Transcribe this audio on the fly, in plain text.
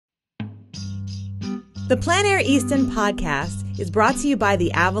The Plein Air Easton Podcast is brought to you by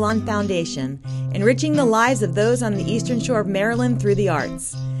the Avalon Foundation, enriching the lives of those on the Eastern Shore of Maryland through the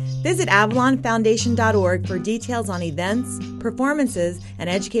arts. Visit avalonfoundation.org for details on events, performances, and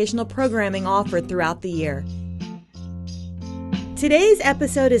educational programming offered throughout the year. Today's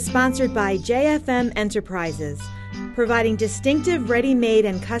episode is sponsored by JFM Enterprises, providing distinctive ready-made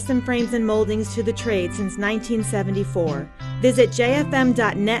and custom frames and moldings to the trade since 1974. Visit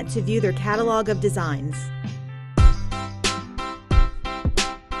jfm.net to view their catalog of designs.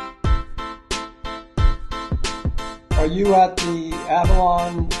 Are you at the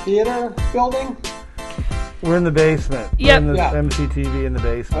Avalon Theater building? We're in the basement. Yep. We're in the MCTV in the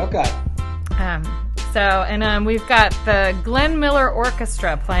basement. Okay. We've got the Glenn Miller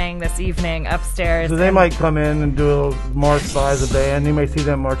Orchestra playing this evening upstairs. So they might come in and do a little march by as a band. You may see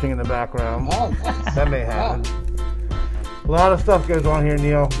them marching in the background. Oh, nice. That may happen. A lot of stuff goes on here,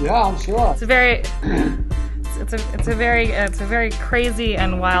 Neal. Yeah, I'm sure. It's a very crazy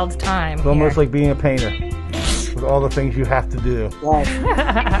and wild time. It's almost like being a painter with all the things you have to do. Right.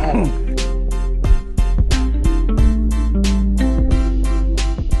 Right.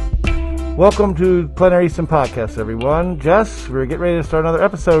 Welcome to Plein Air Easton Podcast, everyone. Jess, we're getting ready to start another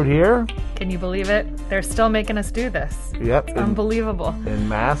episode here. Can you believe it? They're still making us do this. Yep. It's unbelievable. In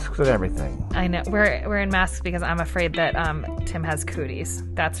masks and everything. I know. We're in masks because I'm afraid that Tim has cooties.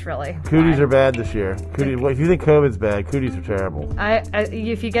 That's really Cooties why. are bad this year. If you think COVID's bad, cooties are terrible.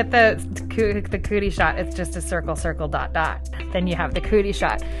 If you get the cootie shot, it's just a circle, dot, dot. Then you have the cootie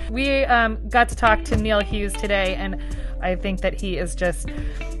shot. We got to talk to Neal Hughes today, and I think that he is just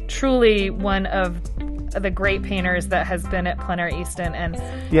truly one of the great painters that has been at Plein Air Easton. And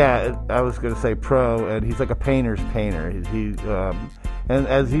yeah, I was going to say pro, and he's like a painter's painter. And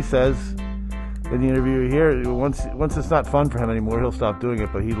as he says in the interview here, once it's not fun for him anymore, he'll stop doing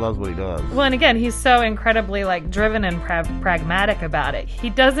it, but he loves what he does. Well, and again, he's so incredibly driven and pragmatic about it. He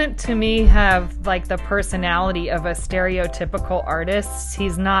doesn't, to me, have the personality of a stereotypical artist.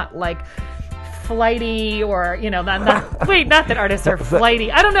 He's not flighty or not that artists are flighty.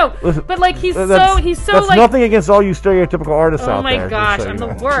 I don't know, but he's so that's nothing against all you stereotypical artists out there. Oh my gosh, I'm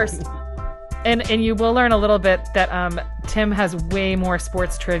the worst. And you will learn a little bit that Tim has way more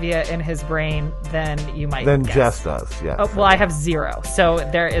sports trivia in his brain than you might than guess. Jess does. Yes. Oh, well, I have zero, so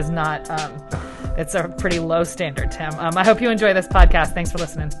there is not. It's a pretty low standard, Tim. I hope you enjoy this podcast. Thanks for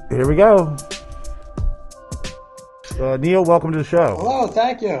listening. Here we go. Neal, welcome to the show. Hello,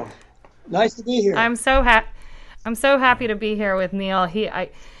 thank you. Nice to be here. I'm so happy to be here with Neal.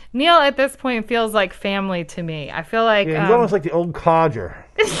 Neal at this point feels like family to me. I feel like he's almost like the old codger.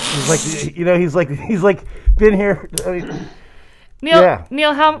 He's like been here.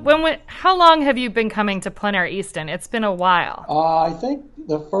 Neal, how long have you been coming to Plein Air Easton? It's been a while. I think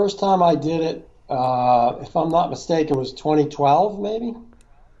the first time I did it, if I'm not mistaken, was 2012, maybe.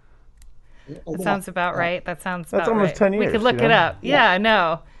 That sounds about right. That's almost right. 10 years. We could look it up. Yeah,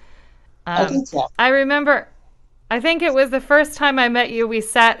 no. I think so. I remember. I think it was the first time I met you. We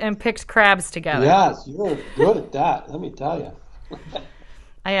sat and picked crabs together. Yes, you're good at that. Let me tell you.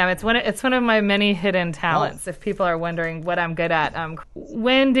 I am. It's one of my many hidden talents. If people are wondering what I'm good at,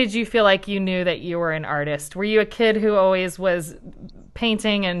 when did you feel like you knew that you were an artist? Were you a kid who always was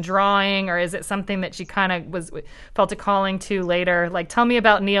painting and drawing, or is it something that you kind of felt a calling to later? Tell me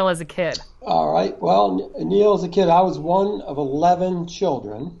about Neal as a kid. All right. Well, Neal as a kid, I was one of 11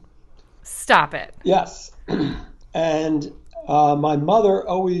 children. Stop it. Yes. And my mother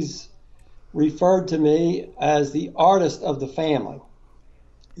always referred to me as the artist of the family.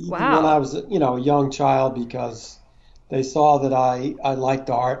 Even wow. when I was, a young child, because they saw that I liked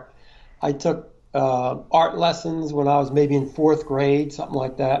art. I took art lessons when I was maybe in 4th grade, something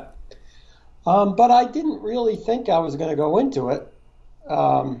like that. But I didn't really think I was going to go into it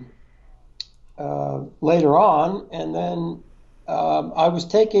later on. And then I was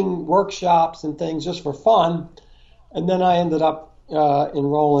taking workshops and things just for fun, and then I ended up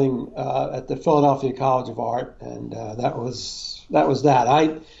enrolling at the Philadelphia College of Art, and that was that.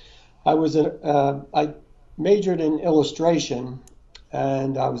 I majored in illustration,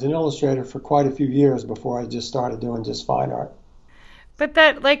 and I was an illustrator for quite a few years before I just started doing just fine art. But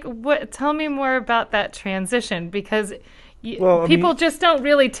tell me more about that transition, because people just don't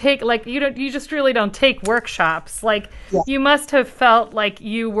really take, you just really don't take workshops. You must have felt like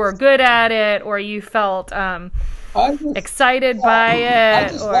you were good at it, or you felt excited by it. I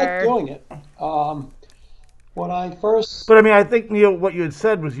just liked doing it. When I first... But I think, Neal, what you had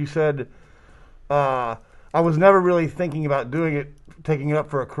said was, you said, I was never really thinking about doing it, taking it up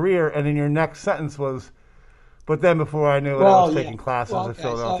for a career, and then your next sentence was, But then before I knew it, I was taking classes in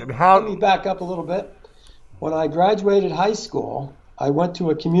Philadelphia. So let me back up a little bit. when I graduated high school, I went to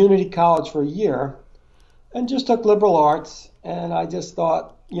a community college for a year and just took liberal arts. And I just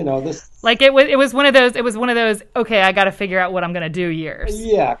thought, this. Like it was one of those. Okay, I got to figure out what I'm going to do years.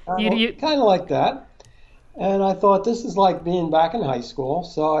 Yeah, kind of like that. And I thought this is like being back in high school.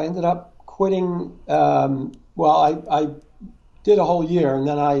 So I ended up quitting. I did a whole year, and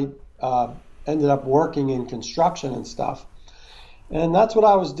then I ended up working in construction and stuff. And that's what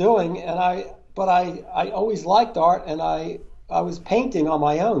I was doing. But I always liked art, and I was painting on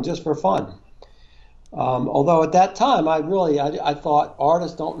my own just for fun. Although at that time, I thought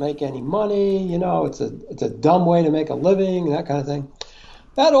artists don't make any money. It's a dumb way to make a living, that kind of thing.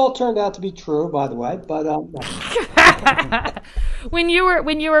 That all turned out to be true, by the way. But when you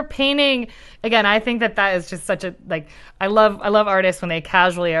were painting, again, I think that is just such a I love artists when they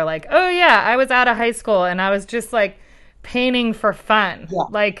casually are like, oh yeah, I was out of high school and I was just like painting for fun. Yeah.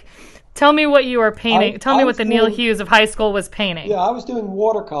 Like, tell me what you were painting. Tell me what the Neal Hughes of high school was painting. Yeah, I was doing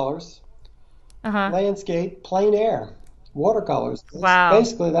watercolors, landscape, plein air, watercolors. Wow.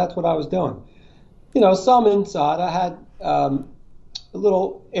 Basically, that's what I was doing. Some inside. I had a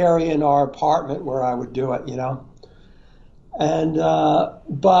little area in our apartment where I would do it, And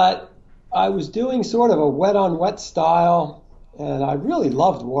but I was doing sort of a wet on wet style, and I really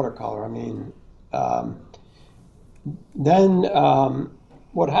loved watercolor. I mean, then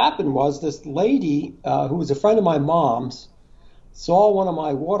what happened was this lady who was a friend of my mom's saw one of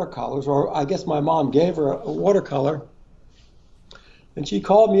my watercolors, or I guess my mom gave her a watercolor, and she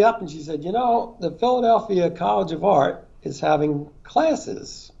called me up and she said, the Philadelphia College of Art is having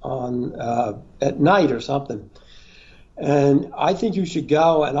classes on at night or something. And I think you should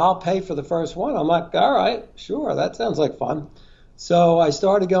go, and I'll pay for the first one. I'm like, all right, sure, that sounds like fun. So I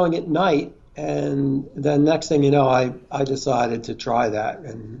started going at night, and then next thing you know, I decided to try that,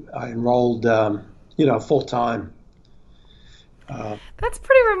 and I enrolled, full time. That's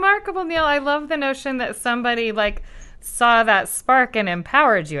pretty remarkable, Neal. I love the notion that somebody saw that spark and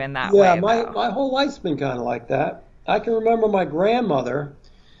empowered you in that way. Yeah, my whole life's been kind of like that. I can remember my grandmother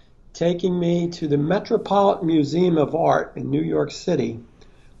taking me to the Metropolitan Museum of Art in New York City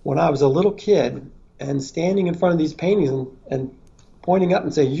when I was a little kid, and standing in front of these paintings and pointing up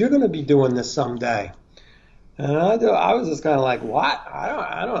and saying, "You're going to be doing this someday." And I was just kind of like, "What?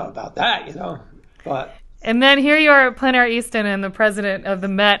 I don't know about that, But and then here you are at Plein Air Easton, and the president of the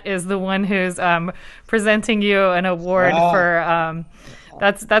Met is the one who's presenting you an award for.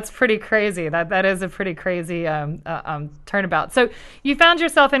 That's pretty crazy. That is a pretty crazy turnabout. So you found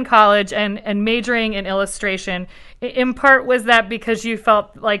yourself in college and majoring in illustration. In part, was that because you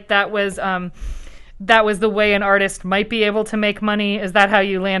felt like that was the way an artist might be able to make money? Is that how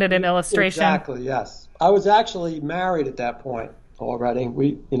you landed in illustration? Exactly. Yes. I was actually married at that point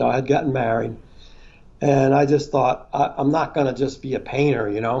already. I had gotten married, and I just thought I'm not going to just be a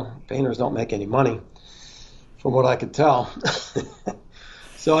painter. Painters don't make any money, from what I could tell.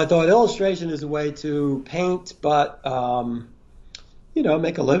 So I thought illustration is a way to paint, but,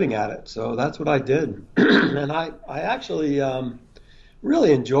 make a living at it. So that's what I did. And I actually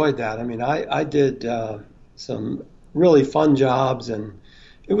really enjoyed that. I mean, I did some really fun jobs, and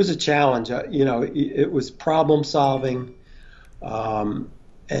it was a challenge. It was problem solving. What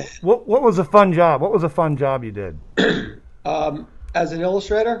was a fun job? What was a fun job you did? As an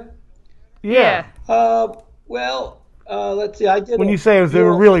illustrator? Yeah. Let's see. I did. When you say they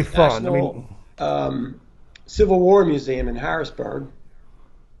were really fun, Civil War Museum in Harrisburg.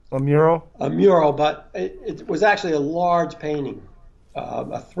 A mural? A mural, but it was actually a large painting,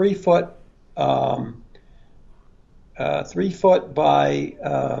 a 3 foot, 3 foot by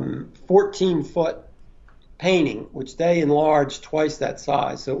 14 foot painting, which they enlarged twice that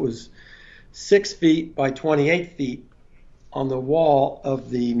size. So it was 6 feet by 28 feet on the wall of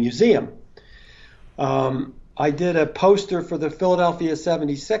the museum. I did a poster for the Philadelphia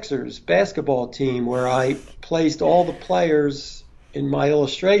 76ers basketball team where I placed all the players in my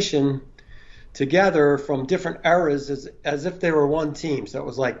illustration together from different eras as if they were one team. So it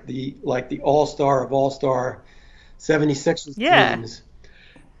was like the all-star of all-star 76ers teams.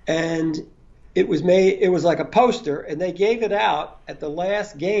 And it was like a poster, and they gave it out at the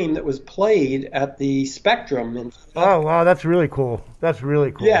last game that was played at the Spectrum. Oh, wow, that's really cool. That's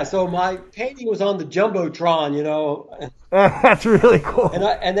really cool. Yeah, so my painting was on the Jumbotron, That's really cool.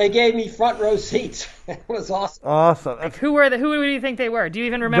 And they gave me front row seats. It was awesome. Awesome. Who do you think they were? Do you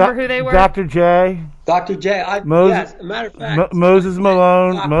even remember who they were? Dr. J. Dr. J. Yes, a matter of fact. Moses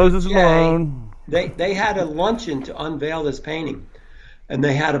Malone. Malone. They had a luncheon to unveil this painting. And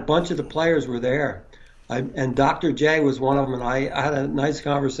they had a bunch of the players were there. And Dr. J was one of them, and I had a nice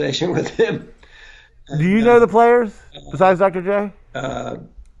conversation with him. Do you know the players besides Dr. J?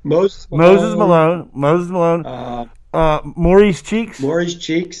 Moses Malone, Maurice Cheeks. Maurice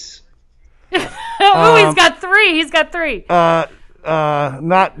Cheeks. He's got three. Not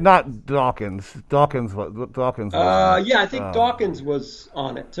Dawkins. Dawkins. Yeah, I think Dawkins was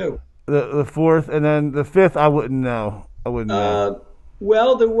on it too. The fourth, and then the fifth, I wouldn't know.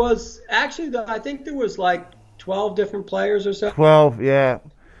 Well, there was actually, I think there was like 12 different players or so. 12, yeah.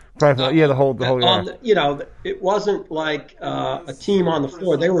 Probably, the whole yeah. It wasn't like a team on the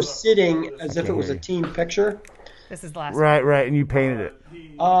floor. They were sitting as if it was a team picture. This is the last. Right, and you painted it.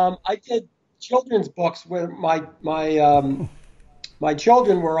 I did children's books where my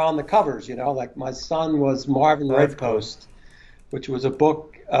children were on the covers. Like my son was Marvin Redpost, which was a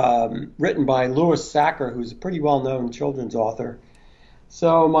book written by Louis Sacker, who's a pretty well-known children's author.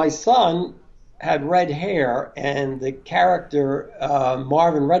 So my son had red hair, and the character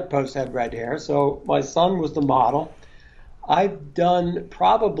Marvin Redpost had red hair. So my son was the model. I've done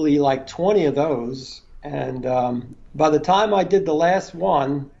probably like 20 of those, and by the time I did the last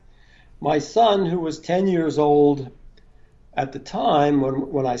one, my son, who was 10 years old at the time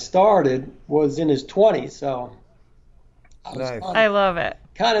when I started, was in his 20s. So I love it.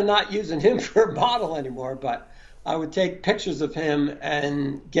 Kind of not using him for a model anymore, but I would take pictures of him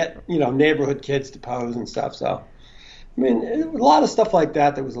and get, neighborhood kids to pose and stuff. So, a lot of stuff like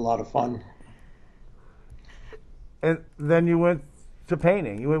that was a lot of fun. And then you went to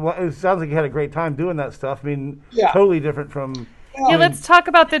painting. It sounds like you had a great time doing that stuff. Totally different from... Yeah, let's talk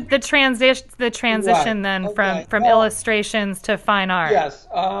about the transition then from illustrations to fine art. Yes.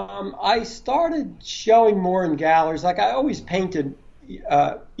 I started showing more in galleries. Like I always painted...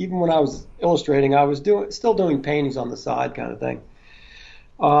 even when I was illustrating, I was still doing paintings on the side, kind of thing.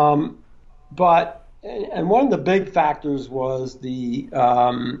 But one of the big factors was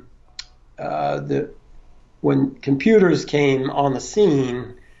when computers came on the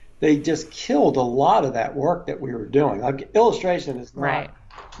scene, they just killed a lot of that work that we were doing. Like illustration is not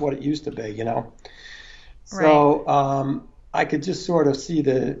what it used to be, So I could just sort of see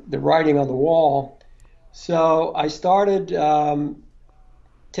the writing on the wall. So I started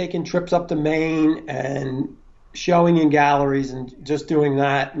taking trips up to Maine and showing in galleries and just doing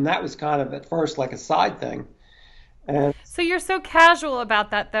that. And that was kind of at first like a side thing. And so you're so casual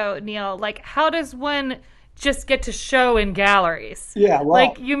about that though, Neal. Like how does one just get to show in galleries? Yeah, well,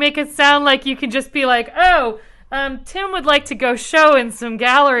 like you make it sound like you can just be like, Tim would like to go show in some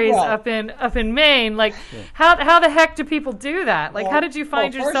galleries up in Maine. Like, how the heck do people do that? Like, how did you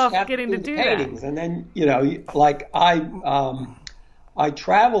find yourself getting to do paintings? that? And then, like I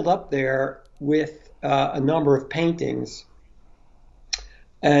traveled up there with a number of paintings,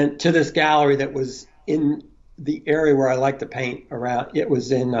 and to this gallery that was in the area where I like to paint around. It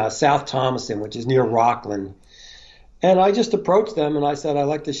was in South Thomaston, which is near Rockland. And I just approached them and I said, I'd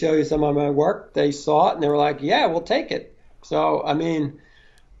like to show you some of my work. They saw it and they were like, yeah, we'll take it. So, I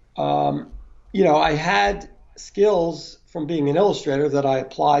had skills from being an illustrator that I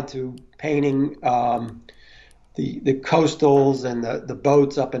applied to painting the coastals and the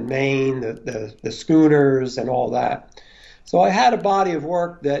boats up in Maine, the schooners and all that. So I had a body of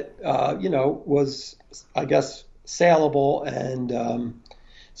work that, was, I guess, saleable, and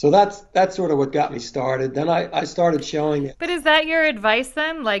so that's sort of what got me started. Then I started showing it. But is that your advice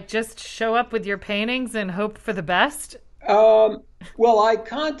then? Like just show up with your paintings and hope for the best? Well, I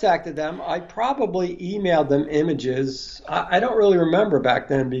contacted them. I probably emailed them images. I don't really remember back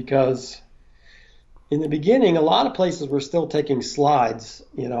then because in the beginning, a lot of places were still taking slides,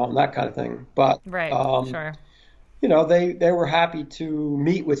 and that kind of thing. But sure. They were happy to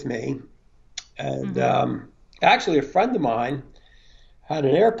meet with me. And actually, a friend of mine had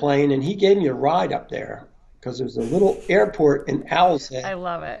an airplane, and he gave me a ride up there because there's a little airport in Owl's Head. I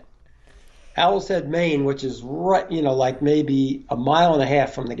love it. Owl's Head, Maine, which is right, like maybe a mile and a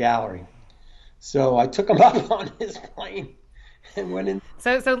half from the gallery. So I took him up on his plane and went in.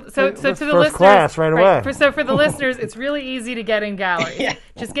 So to the listeners, class right away. So for the listeners, it's really easy to get in galleries. Yeah.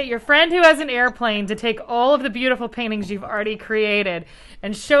 Just get your friend who has an airplane to take all of the beautiful paintings you've already created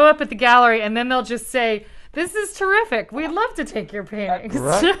and show up at the gallery, and then they'll just say, "This is terrific. We'd love to take your paintings."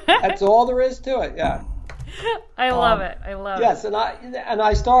 Right. That's all there is to it. Yeah. I love it. I love it. Yes, and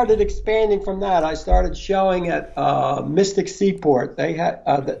I started expanding from that. I started showing at Mystic Seaport. They had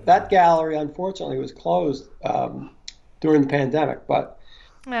that gallery, unfortunately, was closed during the pandemic, but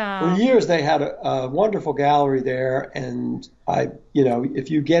for years they had a wonderful gallery there. And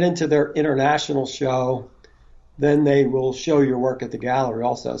if you get into their international show, then they will show your work at the gallery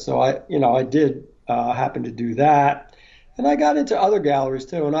also. So I did happen to do that. And I got into other galleries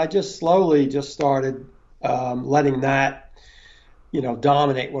too, and I just slowly just started letting that,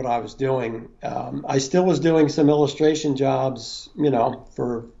 dominate what I was doing. I still was doing some illustration jobs,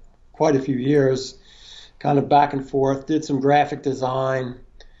 for quite a few years, kind of back and forth, did some graphic design,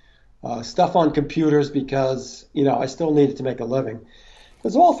 stuff on computers because, I still needed to make a living.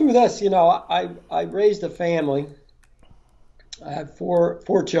 Because all through this, I raised a family. I had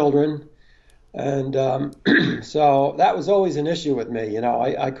four children. And so that was always an issue with me.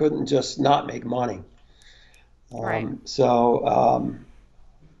 I couldn't just not make money. Right. So,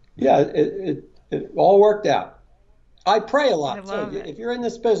 it all worked out. I pray a lot, too. If you're in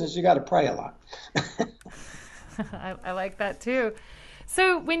this business, you got to pray a lot. I like that, too.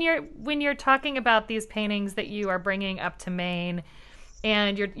 So when you're talking about these paintings that you are bringing up to Maine,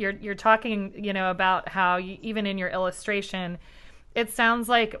 and you're talking, about how even in your illustration, it sounds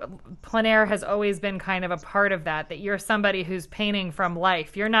like plein air has always been kind of a part of that you're somebody who's painting from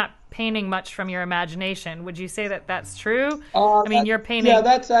life. You're not painting much from your imagination. Would you say that that's true? You're painting. Yeah,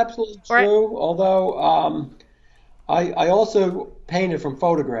 that's absolutely true. Although I also painted from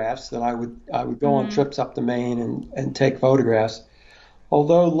photographs that I would go on trips up to Maine and take photographs.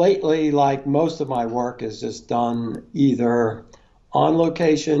 Although lately, like most of my work is just done either on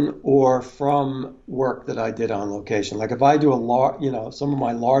location or from work that I did on location. Like if I do some of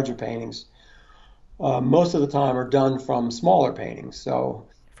my larger paintings, most of the time are done from smaller paintings. So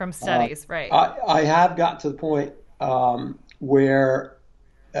from studies, right? I have got to the point where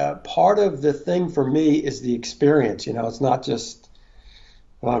part of the thing for me is the experience. It's not just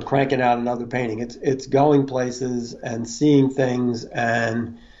cranking out another painting. It's going places and seeing things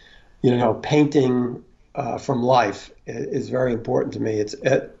and painting from life is very important to me.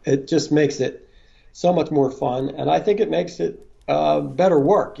 It just makes it so much more fun, and I think it makes it better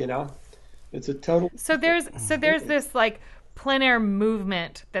work. It's a total. So there's this like plein air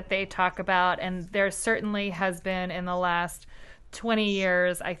movement that they talk about, and there certainly has been in the last 20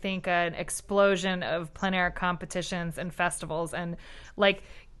 years, I think, an explosion of plein air competitions and festivals, and like.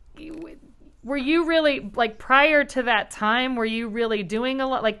 Were you really, like, prior to that time, were you really doing a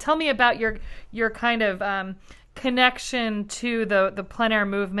lot? Like, tell me about your kind of connection to the plein air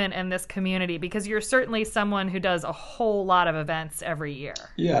movement and this community, because you're certainly someone who does a whole lot of events every year.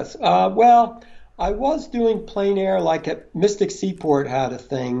 Yes. Well, I was doing plein air, like at Mystic Seaport had a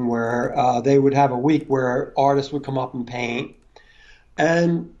thing where they would have a week where artists would come up and paint.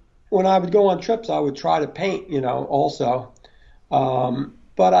 And when I would go on trips, I would try to paint, also.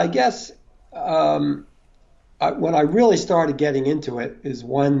 But I guess when I really started getting into it is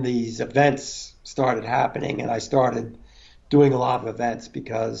when these events started happening, and I started doing a lot of events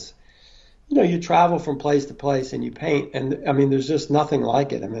because, you travel from place to place and you paint, and there's just nothing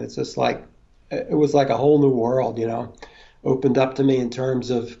like it. It's just like, it was like a whole new world, opened up to me in terms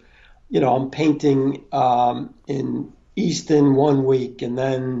of, I'm painting in Easton one week, and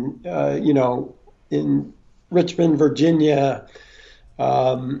then, in Richmond, Virginia,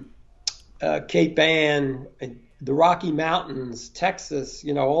 Cape Ann, the Rocky Mountains, Texas,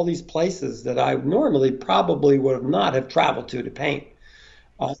 all these places that I normally probably would have not have traveled to paint.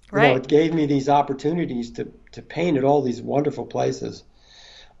 Right. It gave me these opportunities to paint at all these wonderful places.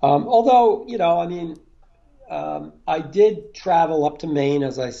 Although, I did travel up to Maine,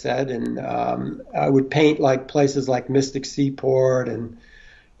 as I said, and I would paint like places like Mystic Seaport, and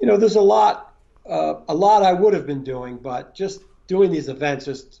there's a lot I would have been doing, but just doing these events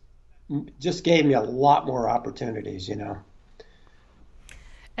just gave me a lot more opportunities,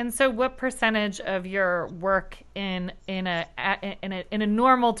 And so, what percentage of your work in a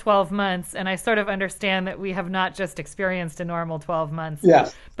normal 12 months? And I sort of understand that we have not just experienced a normal 12 months.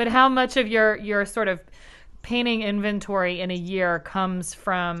 Yes. But how much of your sort of painting inventory in a year comes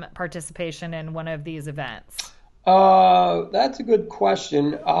from participation in one of these events? That's a good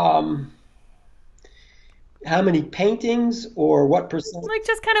question. How many paintings, or what percent? Like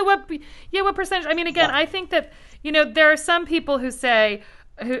just kind of what percentage? Again, I think that, there are some people who say,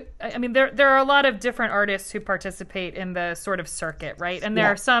 there are a lot of different artists who participate in the sort of circuit, right? And there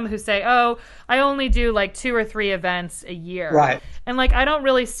are some who say, oh, I only do like 2 or 3 events a year. Right. And like, I don't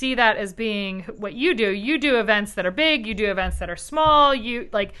really see that as being what you do. You do events that are big, you do events that are small.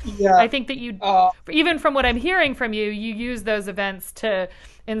 I think that you, even from what I'm hearing from you, you use those events to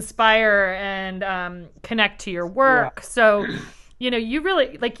inspire and connect to your work. Right. So, you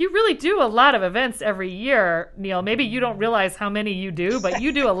really do a lot of events every year, Neal. Maybe you don't realize how many you do, but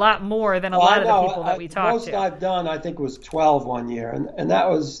you do a lot more than a lot of the people that we talk to. Most I've done, I think, was 12 one year, and that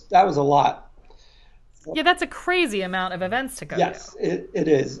was a lot. Yeah, that's a crazy amount of events to go to. Yes, it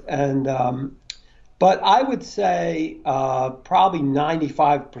is, and But I would say probably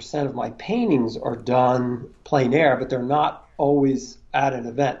 95% of my paintings are done plein air, but they're not always at an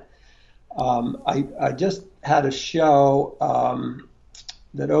event. I just had a show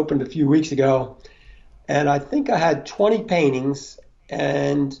that opened a few weeks ago, and I think I had 20 paintings,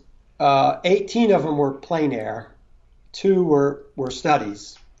 and 18 of them were plein air. 2 were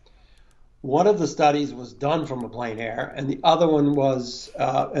studies. One of the studies was done from a plein air, and the other one was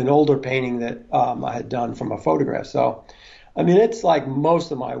an older painting that I had done from a photograph. So, I mean, it's like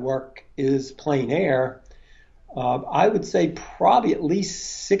most of my work is plein air. I would say probably at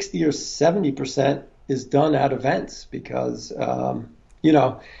least 60 or 70% is done at events because,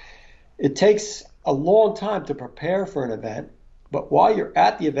 it takes a long time to prepare for an event. But while you're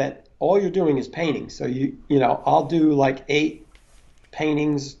at the event, all you're doing is painting. So, I'll do like 8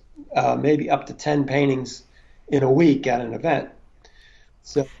 paintings, maybe up to 10 paintings in a week at an event.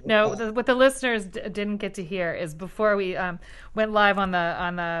 So what the listeners didn't get to hear is before we went live on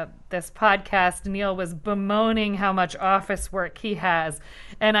this podcast, Neal was bemoaning how much office work he has,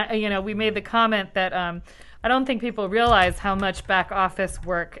 and we made the comment that I don't think people realize how much back office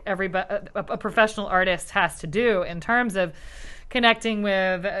work a professional artist has to do in terms of connecting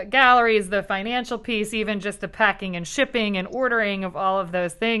with galleries, the financial piece, even just the packing and shipping and ordering of all of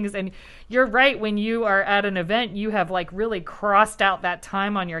those things. And you're right, when you are at an event, you have like really crossed out that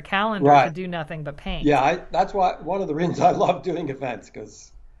time on your calendar to do nothing but paint. Yeah, that's why one of the reasons I love doing events,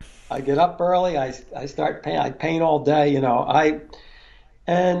 because I get up early, I start paint, I paint all day,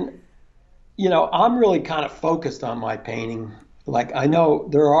 I'm really kind of focused on my painting. Like, I know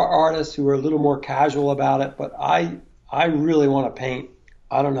there are artists who are a little more casual about it, but I really want to paint.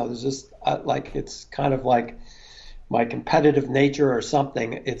 I don't know. There's just it's kind of like my competitive nature or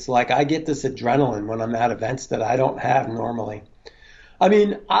something. It's like I get this adrenaline when I'm at events that I don't have normally. I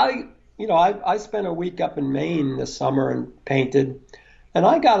mean, I spent a week up in Maine this summer and painted, and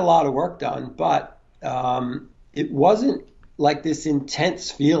I got a lot of work done, but it wasn't like this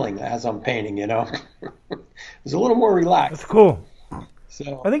intense feeling as I'm painting, It was a little more relaxed. That's cool.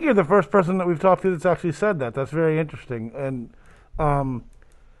 So I think you're the first person that we've talked to that's actually said that. That's very interesting. And,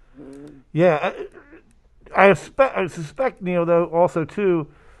 I suspect, Neal, though, also, too,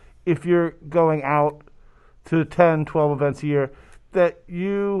 if you're going out to 10, 12 events a year, that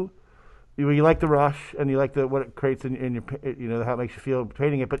you like the rush and you like what it creates in your, how it makes you feel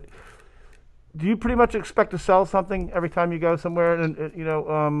painting it. But do you pretty much expect to sell something every time you go somewhere?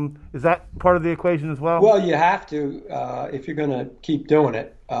 And, is that part of the equation as well? Well, you have to, if you're going to keep doing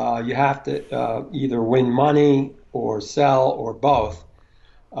it, you have to either win money or sell or both.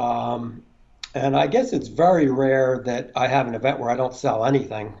 And I guess it's very rare that I have an event where I don't sell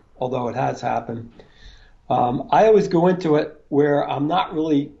anything, although it has happened. I always go into it where I'm not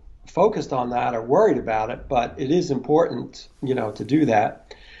really focused on that or worried about it, but it is important, to do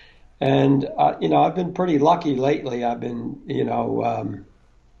that. And, I've been pretty lucky lately. I've been,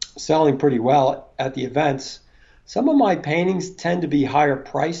 selling pretty well at the events. Some of my paintings tend to be higher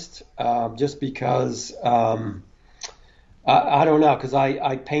priced just because, I don't know, because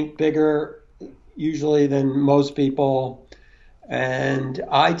I paint bigger usually than most people. And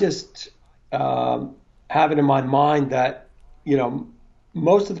I just have it in my mind that,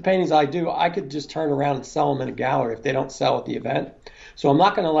 most of the paintings I do, I could just turn around and sell them in a gallery if they don't sell at the event. So I'm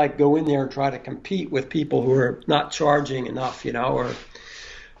not going to go in there and try to compete with people who are not charging enough, or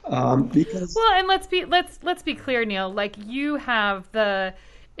because. Well, and let's be clear, Neal. Like, you have the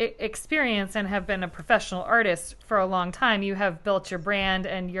experience and have been a professional artist for a long time. You have built your brand,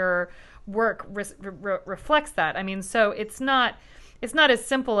 and your work reflects that. I mean, so it's not as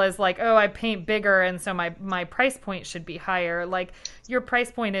simple as like, oh, I paint bigger and so my price point should be higher. Like, your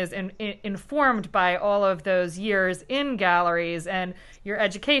price point is informed by all of those years in galleries and your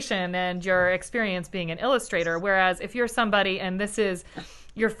education and your experience being an illustrator. Whereas if you're somebody and this is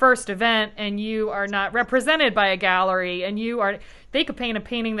your first event and you are not represented by a gallery and they could paint a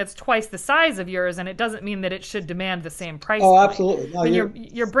painting that's twice the size of yours, and it doesn't mean that it should demand the same price point. Absolutely. No, your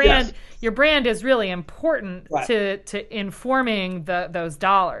brand yes. Your brand is really important right. to informing those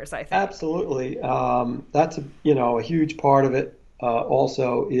dollars, I think. Absolutely. That's a huge part of it.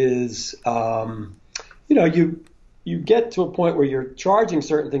 Also is you get to a point where you're charging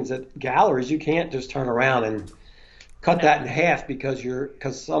certain things at galleries. You can't just turn around and cut that in half because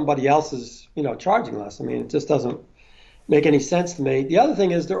somebody else is charging less. I mean, it just doesn't make any sense to me. The other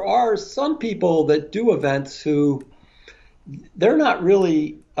thing is there are some people that do events who they're not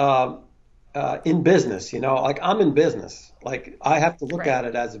really in business. Like, I'm in business. Like, I have to look right. at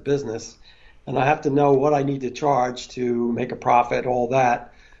it as a business, and I have to know what I need to charge to make a profit, all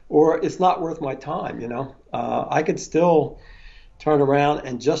that. or it's not worth my time, you know. I could still turn around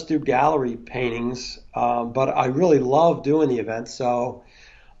and just do gallery paintings, but I really love doing the events, so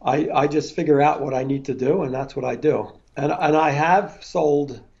I just figure out what I need to do, and that's what I do. And I have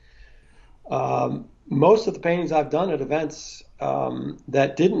sold most of the paintings I've done at events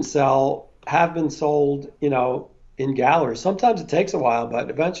that didn't sell have been sold, you know, in galleries. Sometimes it takes a while, but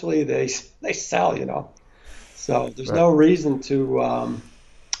eventually they sell, you know. So there's no reason to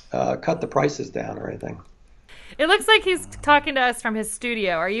cut the prices down or anything. It looks like he's talking to us from his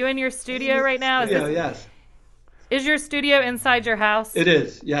studio. Are you in your studio right now? Yes. Is your studio inside your house? It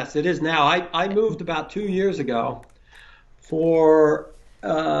is. Yes, it is now. I moved about 2 years ago. For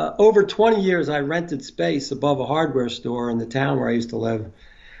over 20 years, I rented space above a hardware store in the town where I used to live.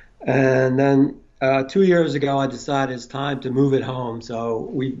 And then 2 years ago, I decided it's time to move it home. So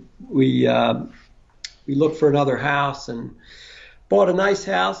we looked for another house and bought a nice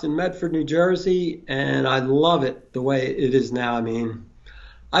house in Medford, New Jersey, and I love it the way it is now. I mean,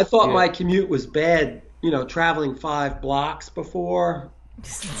 I thought my commute was bad, you know, traveling 5 blocks before.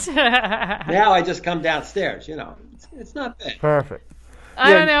 Now I just come downstairs, you know. It's not bad. Perfect.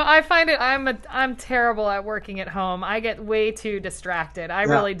 I don't know. I find it. I'm terrible at working at home. I get way too distracted. I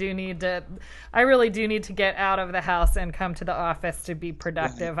really do need to get out of the house and come to the office to be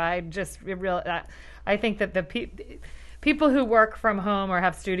productive. I think that the people who work from home or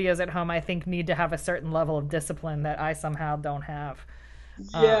have studios at home, I think, need to have a certain level of discipline that I somehow don't have.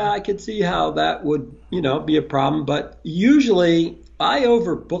 Yeah, I could see how that would, you know, be a problem. But usually I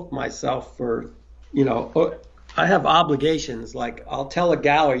overbook myself for, you know, I have obligations. Like I'll tell a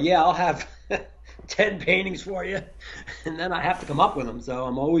gallery, I'll have 10 paintings for you, and then I have to come up with them. So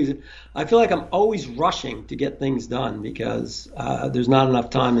I feel like I'm always rushing to get things done because there's not enough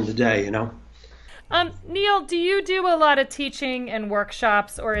time in the day, you know. Neal, do you do a lot of teaching and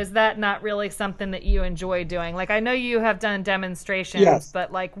workshops, or is that not really something that you enjoy doing? Like, I know you have done demonstrations,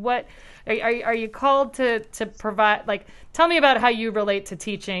 but like, what are you called to provide? Like, tell me about how you relate to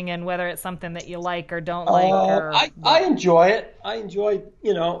teaching and whether it's something that you like or don't like. I enjoy it. I enjoy,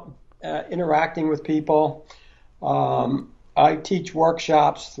 you know, interacting with people. I teach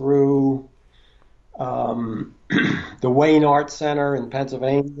workshops through the Wayne Art Center in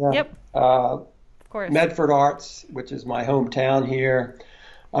Pennsylvania. Yep. Of course. Medford Arts, which is my hometown here.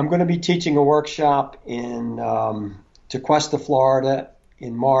 I'm going to be teaching a workshop in Tequesta, Florida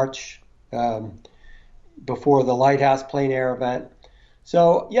in March before the Lighthouse Plein Air event.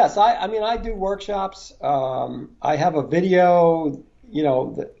 So, yes, I do workshops. I have a video, you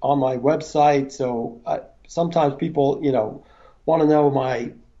know, on my website. So sometimes people, you know, want to know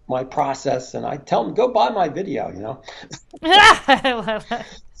my process, and I tell them, go buy my video, you know. I love it.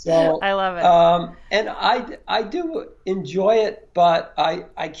 So I love it. And I do enjoy it, but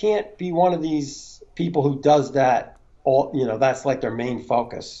I can't be one of these people who does that all, you know, that's like their main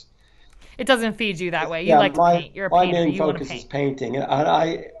focus. It doesn't feed you that way. You like to paint. You're a painter. My main focus is painting. And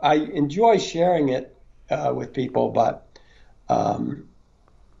I enjoy sharing it with people, but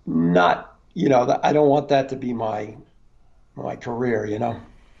not, you know, I don't want that to be my career, you know.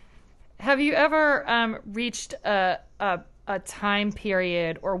 Have you ever reached a time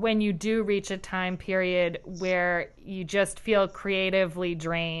period, or when you do reach a time period where you just feel creatively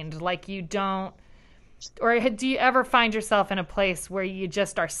drained, like you don't, or do you ever find yourself in a place where you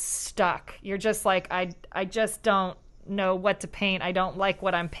just are stuck? You're just like, I just don't know what to paint. I don't like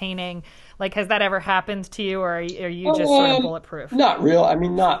what I'm painting. Like, has that ever happened to you, or are you just sort of bulletproof? Not real. I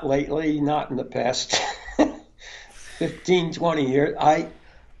mean, not lately, not in the past 15, 20 years.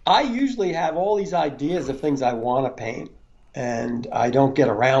 I usually have all these ideas of things I want to paint, and I don't get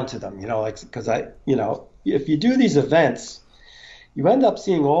around to them, you know, like, because you know, if you do these events, you end up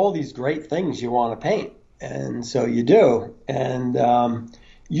seeing all these great things you want to paint. And so you do. And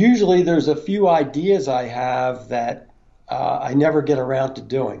usually there's a few ideas I have that I never get around to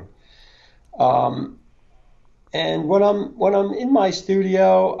doing. And when I'm in my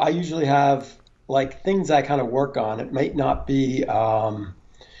studio, I usually have like things I kind of work on. It might not be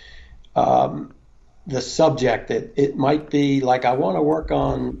the subject. It might be like I want to work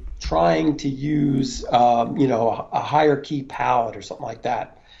on trying to use you know, a higher key palette or something like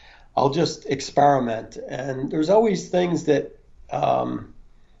that. I'll just experiment, and there's always things that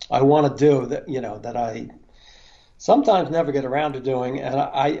I want to do that, you know, that I sometimes never get around to doing, and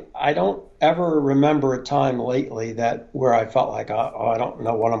I don't ever remember a time lately where I felt like I don't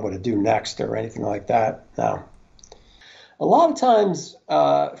know what I'm going to do next or anything like that. No. A lot of times,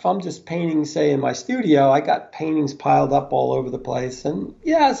 if I'm just painting, say, in my studio, I got paintings piled up all over the place. And,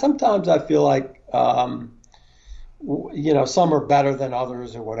 yeah, sometimes I feel like, some are better than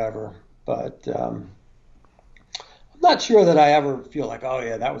others or whatever. But I'm not sure that I ever feel like, oh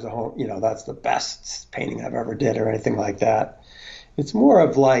yeah, that was that's the best painting I've ever did or anything like that. It's more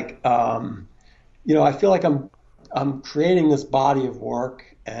of like, I feel like I'm creating this body of work,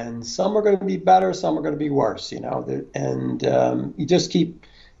 and some are going to be better, some are going to be worse, and you just keep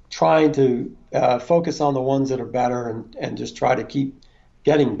trying to focus on the ones that are better and just try to keep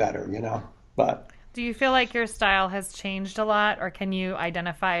getting better, But do you feel like your style has changed a lot, or can you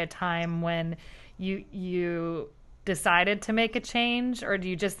identify a time when you decided to make a change, or do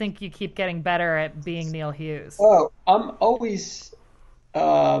you just think you keep getting better at being Neal Hughes? Oh, I'm always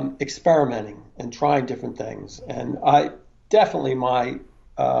experimenting and trying different things, and I definitely my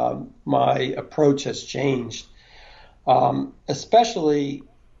approach has changed, especially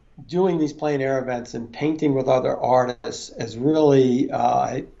doing these plein air events and painting with other artists has really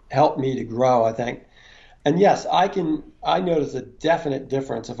helped me to grow, I think. And yes, I notice a definite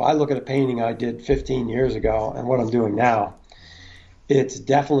difference if I look at a painting I did 15 years ago and what I'm doing now. It's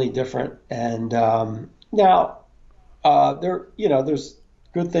definitely different. And now there's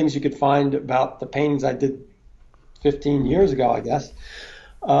good things you could find about the paintings I did 15 years ago, I guess.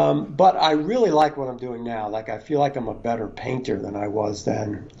 But I really like what I'm doing now. Like, I feel like I'm a better painter than I was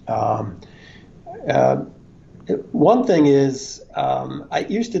then. One thing is, I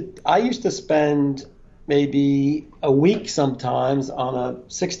used to spend maybe a week sometimes on a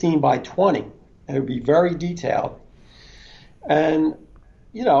 16 by 20, and it would be very detailed. And,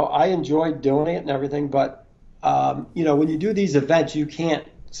 I enjoyed doing it and everything, but, when you do these events, you can't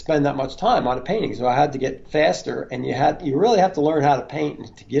spend that much time on a painting. So I had to get faster, and you really have to learn how to paint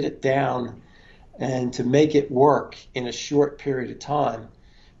and to get it down and to make it work in a short period of time,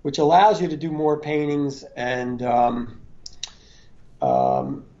 which allows you to do more paintings. And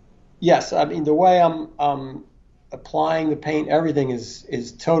yes, I mean, the way I'm applying the paint, everything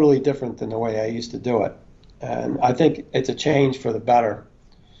is totally different than the way I used to do it. And I think it's a change for the better.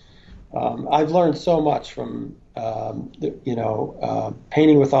 I've learned so much from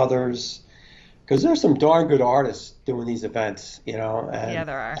painting with others, because there's some darn good artists doing these events, and yeah,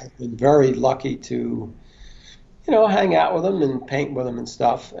 there are. I've been very lucky to, hang out with them and paint with them and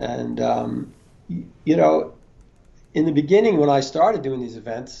stuff. And, in the beginning when I started doing these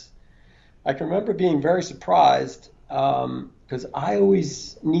events, I can remember being very surprised because I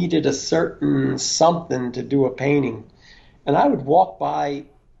always needed a certain something to do a painting. And I would walk by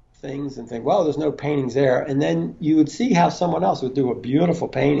things and think, well, there's no paintings there. And then you would see how someone else would do a beautiful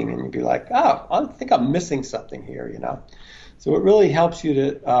painting, and you'd be like, oh, I think I'm missing something here, So it really helps you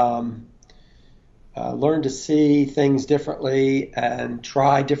to learn to see things differently and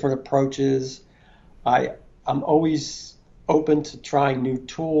try different approaches. I'm always open to trying new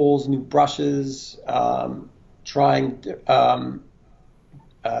tools, new brushes, trying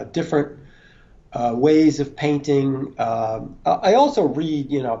different ways of painting. I also read,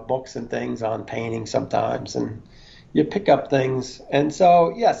 books and things on painting sometimes, and you pick up things. And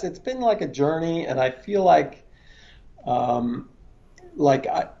so, yes, it's been like a journey, and I feel like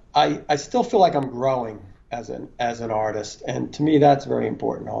I still feel like I'm growing as an artist, and to me that's very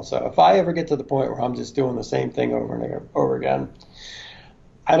important also. If I ever get to the point where I'm just doing the same thing over and over again,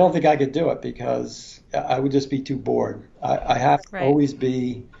 I don't think I could do it, because I would just be too bored. I have to always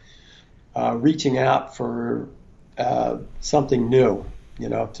be reaching out for something new,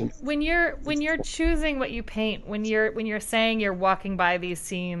 When you're choosing what you paint, when you're saying you're walking by these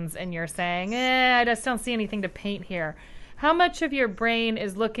scenes and you're saying, I just don't see anything to paint here, how much of your brain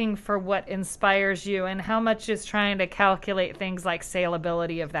is looking for what inspires you, and how much is trying to calculate things like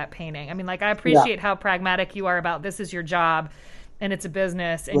saleability of that painting? I mean, like, I appreciate how pragmatic you are about this is your job and it's a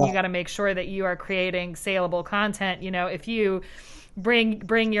business, and you got to make sure that you are creating saleable content. If you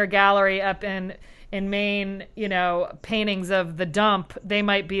bring your gallery up in Maine, paintings of the dump, they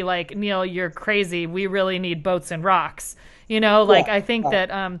might be like, Neal, you're crazy. We really need boats and rocks. I think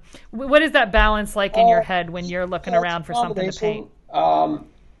that, what is that balance like in your head when you're looking around for something to paint?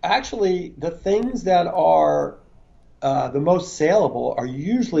 Actually, the things that are the most saleable are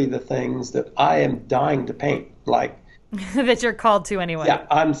usually the things that I am dying to paint. Like, that you're called to anyway. Yeah,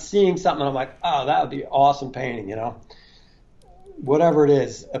 I'm seeing something, I'm like, oh, that would be awesome painting, whatever it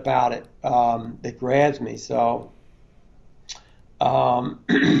is about it, that grabs me. So, that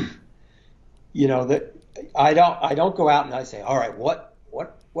I don't go out and I say, all right, what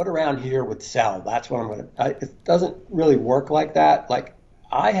around here would sell? That's what I'm going to. It doesn't really work like that. Like,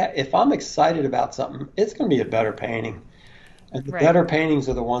 if I'm excited about something, it's going to be a better painting, and the better paintings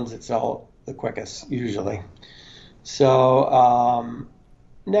are the ones that sell the quickest usually. So,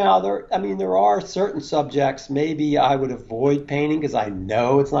 Now, there are certain subjects maybe I would avoid painting because I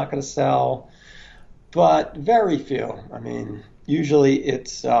know it's not going to sell, but very few. I mean, usually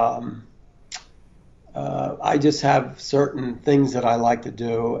it's I just have certain things that I like to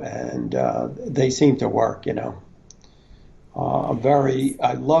do, and they seem to work.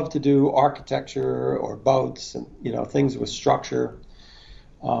 I love to do architecture or boats, and things with structure.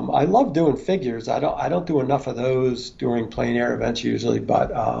 I love doing figures. I don't do enough of those during plein air events usually,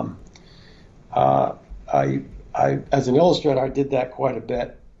 but I as an illustrator I did that quite a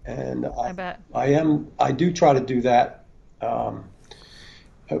bit, and I bet I do try to do that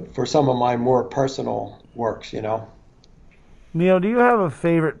for some of my more personal works. Neal, do you have a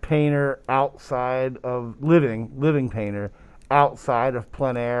favorite painter outside of living painter outside of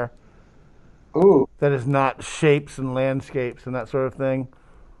plein air? Ooh, that is not shapes and landscapes and that sort of thing?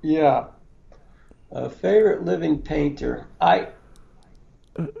 Yeah. A favorite living painter.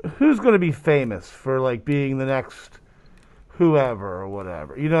 Who's going to be famous for like being the next whoever or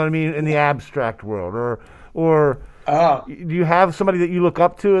whatever? You know what I mean? In the abstract world, or do you have somebody that you look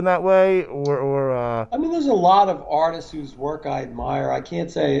up to in that way, or I mean, there's a lot of artists whose work I admire. I can't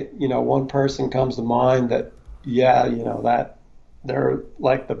say one person comes to mind that that they're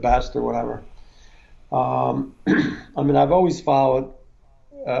like the best or whatever. I mean, I've always followed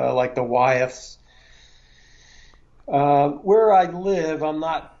like the Wyeths. Where I live, I'm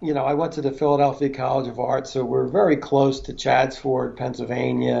not, I went to the Philadelphia College of Art, so we're very close to Chadsford,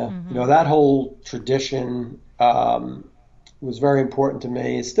 Pennsylvania. Mm-hmm. That whole tradition was very important to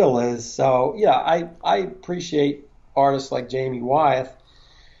me. It still is. So, yeah, I appreciate artists like Jamie Wyeth.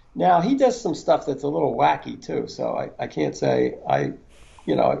 Now, he does some stuff that's a little wacky, too, so I can't say I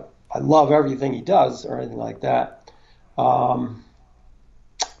love everything he does or anything like that.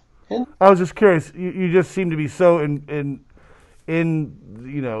 I was just curious. You just seem to be so in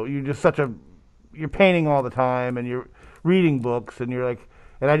you're just you're painting all the time and you're reading books and you're like,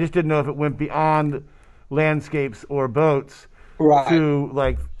 and I just didn't know if it went beyond landscapes or boats to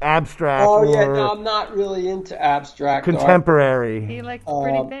like abstract. Oh or yeah, no, I'm not really into abstract contemporary art. He likes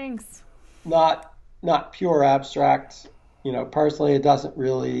pretty things. Not pure abstract. Personally, it doesn't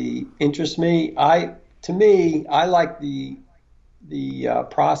really interest me. I like the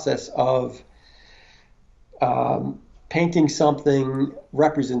process of painting something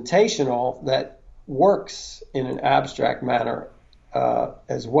representational that works in an abstract manner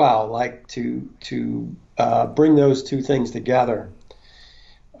as well, like to bring those two things together.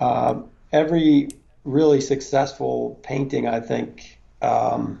 Every really successful painting, I think,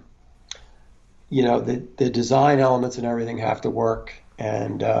 the design elements and everything have to work.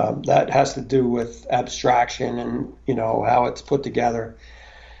 And that has to do with abstraction and, how it's put together.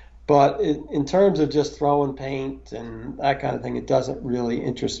 But in terms of just throwing paint and that kind of thing, it doesn't really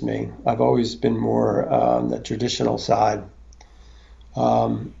interest me. I've always been more on the traditional side.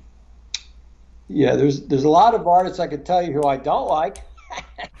 There's a lot of artists I could tell you who I don't like.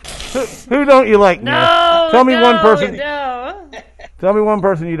 Who don't you like? No, tell me one person. No. Tell me one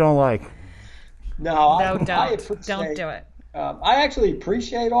person you don't like. No, don't do it. I actually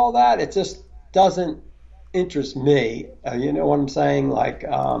appreciate all that. It just doesn't interest me. You know what I'm saying? Like,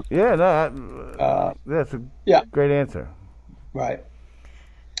 that's a great answer. Right.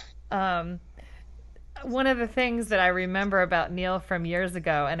 One of the things that I remember about Neal from years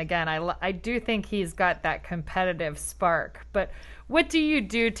ago, and again, I do think he's got that competitive spark, but what do you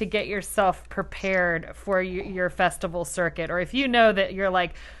do to get yourself prepared for your festival circuit? Or if you know that you're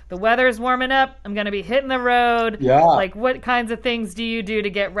like, the weather's warming up, I'm going to be hitting the road. Yeah. Like, what kinds of things do you do to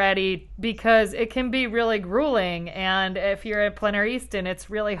get ready? Because it can be really grueling, and if you're at Plein Air Easton, it's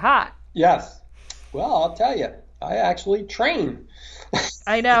really hot. Yes. Well, I'll tell you, I actually train.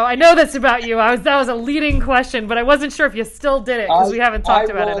 I know this about you. That was a leading question, but I wasn't sure if you still did it because we haven't talked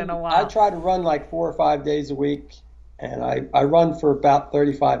about it in a while. I try to run like 4 or 5 days a week, and I run for about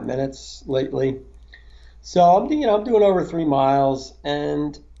 35 minutes lately. So I'm doing over 3 miles,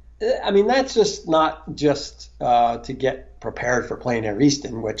 and I mean that's just not just to get prepared for Plein Air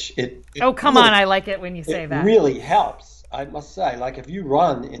Easton, which come on, I like it when you say that. It really helps, I must say. Like if you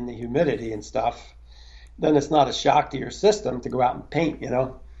run in the humidity and stuff, then it's not a shock to your system to go out and paint,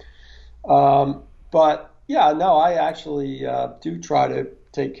 But yeah, no, I actually do try to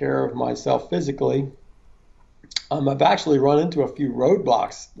take care of myself physically. I've actually run into a few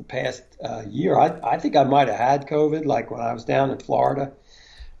roadblocks the past year. I think I might have had COVID, like when I was down in Florida.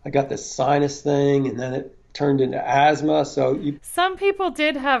 I got this sinus thing, and then turned into asthma. So some people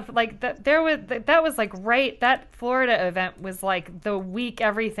did have like that. That was like that Florida event was like the week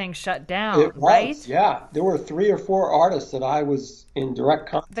everything shut down. It was, right? Yeah. There were 3 or 4 artists that I was in direct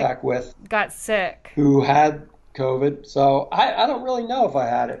contact with got sick, who had COVID. So I don't really know if I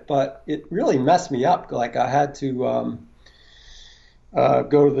had it, but it really messed me up. Like I had to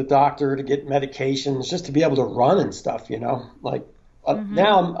go to the doctor to get medications just to be able to run and stuff, like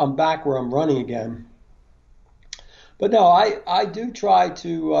now I'm back where I'm running again. But no, I do try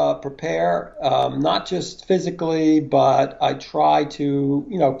to prepare, not just physically, but I try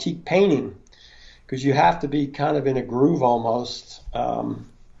to, keep painting, because you have to be kind of in a groove almost,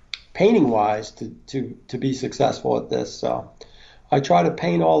 painting-wise, to be successful at this. So I try to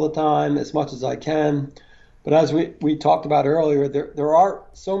paint all the time as much as I can. But as we talked about earlier, there are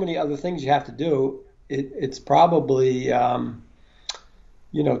so many other things you have to do. It's probably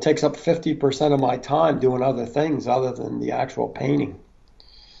takes up 50% of my time doing other things other than the actual painting.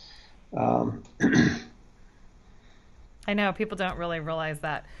 I know people don't really realize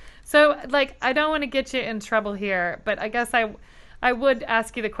that. So, like, I don't want to get you in trouble here, but I guess I would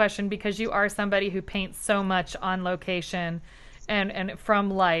ask you the question, because you are somebody who paints so much on location and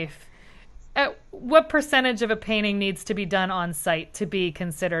from life. What percentage of a painting needs to be done on site to be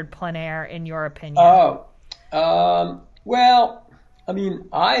considered plein air, in your opinion? Well, I mean,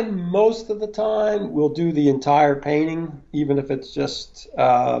 I most of the time will do the entire painting, even if it's just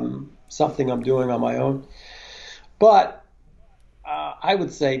something I'm doing on my own. But I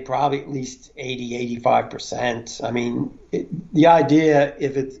would say probably at least 80-85%. I mean, the idea,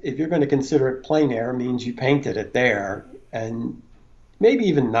 if you're going to consider it plein air, means you painted it there, and maybe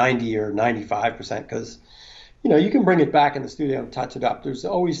even 90 or 95%, because you can bring it back in the studio and touch it up. There's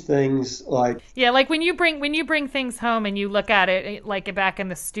always things like like when you bring things home and you look at it like back in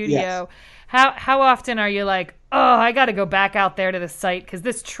the studio. Yes. How often are you like, oh, I got to go back out there to the site because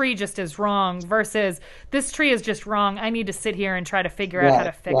this tree just is wrong, versus this tree is just wrong, I need to sit here and try to figure out how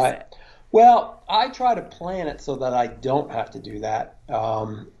to fix it? Well, I try to plan it so that I don't have to do that.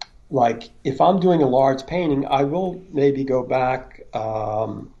 Like if I'm doing a large painting, I will maybe go back,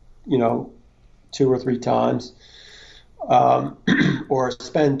 2 or 3 times, or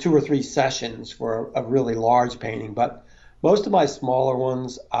spend 2 or 3 sessions for a really large painting. But most of my smaller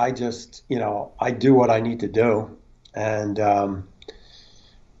ones, I just, I do what I need to do, and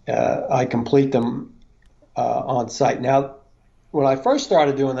I complete them on site. Now, when I first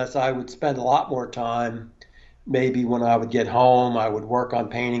started doing this, I would spend a lot more time. Maybe when I would get home, I would work on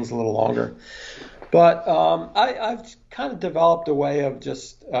paintings a little longer. But I've kind of developed a way of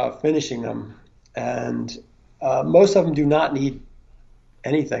just finishing them. And most of them do not need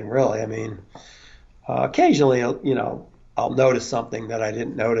anything, really. I mean, occasionally, I'll notice something that I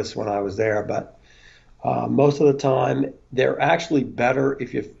didn't notice when I was there. But most of the time, they're actually better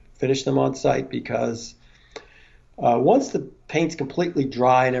if you finish them on site, because once the paint's completely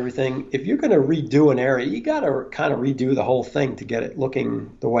dry and everything, if you're going to redo an area, you got to kind of redo the whole thing to get it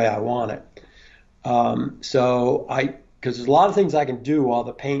looking the way I want it. Because there's a lot of things I can do while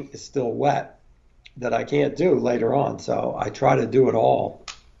the paint is still wet that I can't do later on. So I try to do it all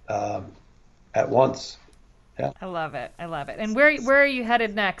at once. Yeah. I love it. And where are you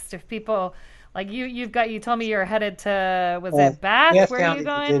headed next? If people like you told me you're headed to, it Bath? Where are you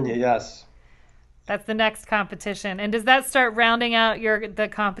going? Virginia, yes. That's the next competition. And does that start rounding out the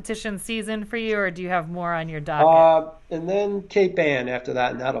competition season for you, or do you have more on your docket? And then Cape Ann after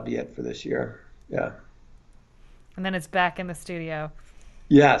that, and that'll be it for this year. Yeah. And then it's back in the studio.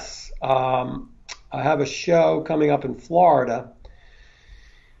 Yes. I have a show coming up in Florida,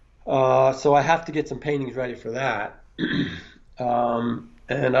 so I have to get some paintings ready for that. And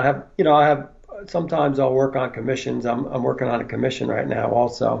I have sometimes I'll work on commissions. I'm working on a commission right now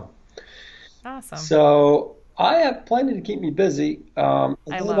also. Awesome. So I have plenty to keep me busy. And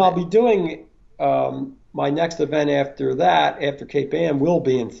then I'll be doing my next event after that, after Cape Ann, will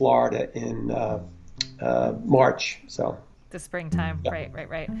be in Florida in March. So the springtime. Yeah.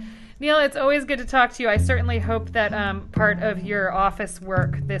 Right. Neal, it's always good to talk to you. I certainly hope that part of your office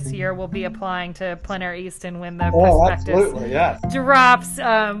work this year will be applying to Plein Air Easton when the prospectus drops.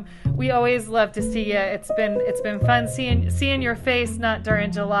 We always love to see you. It's been fun seeing your face, not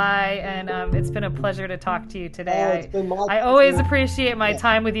during July, and it's been a pleasure to talk to you today. I always appreciate my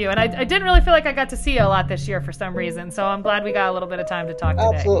time with you, and I didn't really feel like I got to see you a lot this year for some reason, so I'm glad we got a little bit of time to talk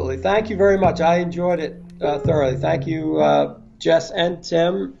today. Absolutely. Thank you very much. I enjoyed it thoroughly. Thank you, Jess and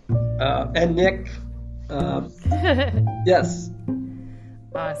Tim and Nick. Yes.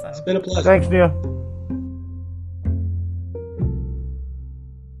 Awesome. It's been a pleasure. Thanks, Neal.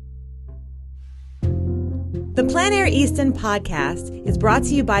 Plein Air Easton Podcast is brought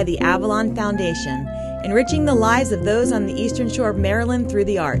to you by the Avalon Foundation, enriching the lives of those on the Eastern Shore of Maryland through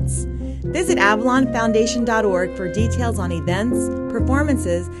the arts. Visit avalonfoundation.org for details on events,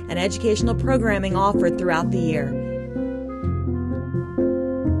 performances, and educational programming offered throughout the year.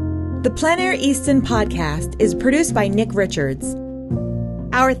 The Plein Air Easton Podcast is produced by Nick Richards.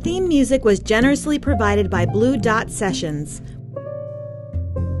 Our theme music was generously provided by Blue Dot Sessions.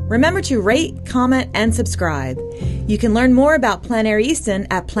 Remember to rate, comment, and subscribe. You can learn more about Plein Air Easton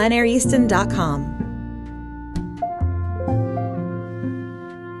at pleinaireaston.com.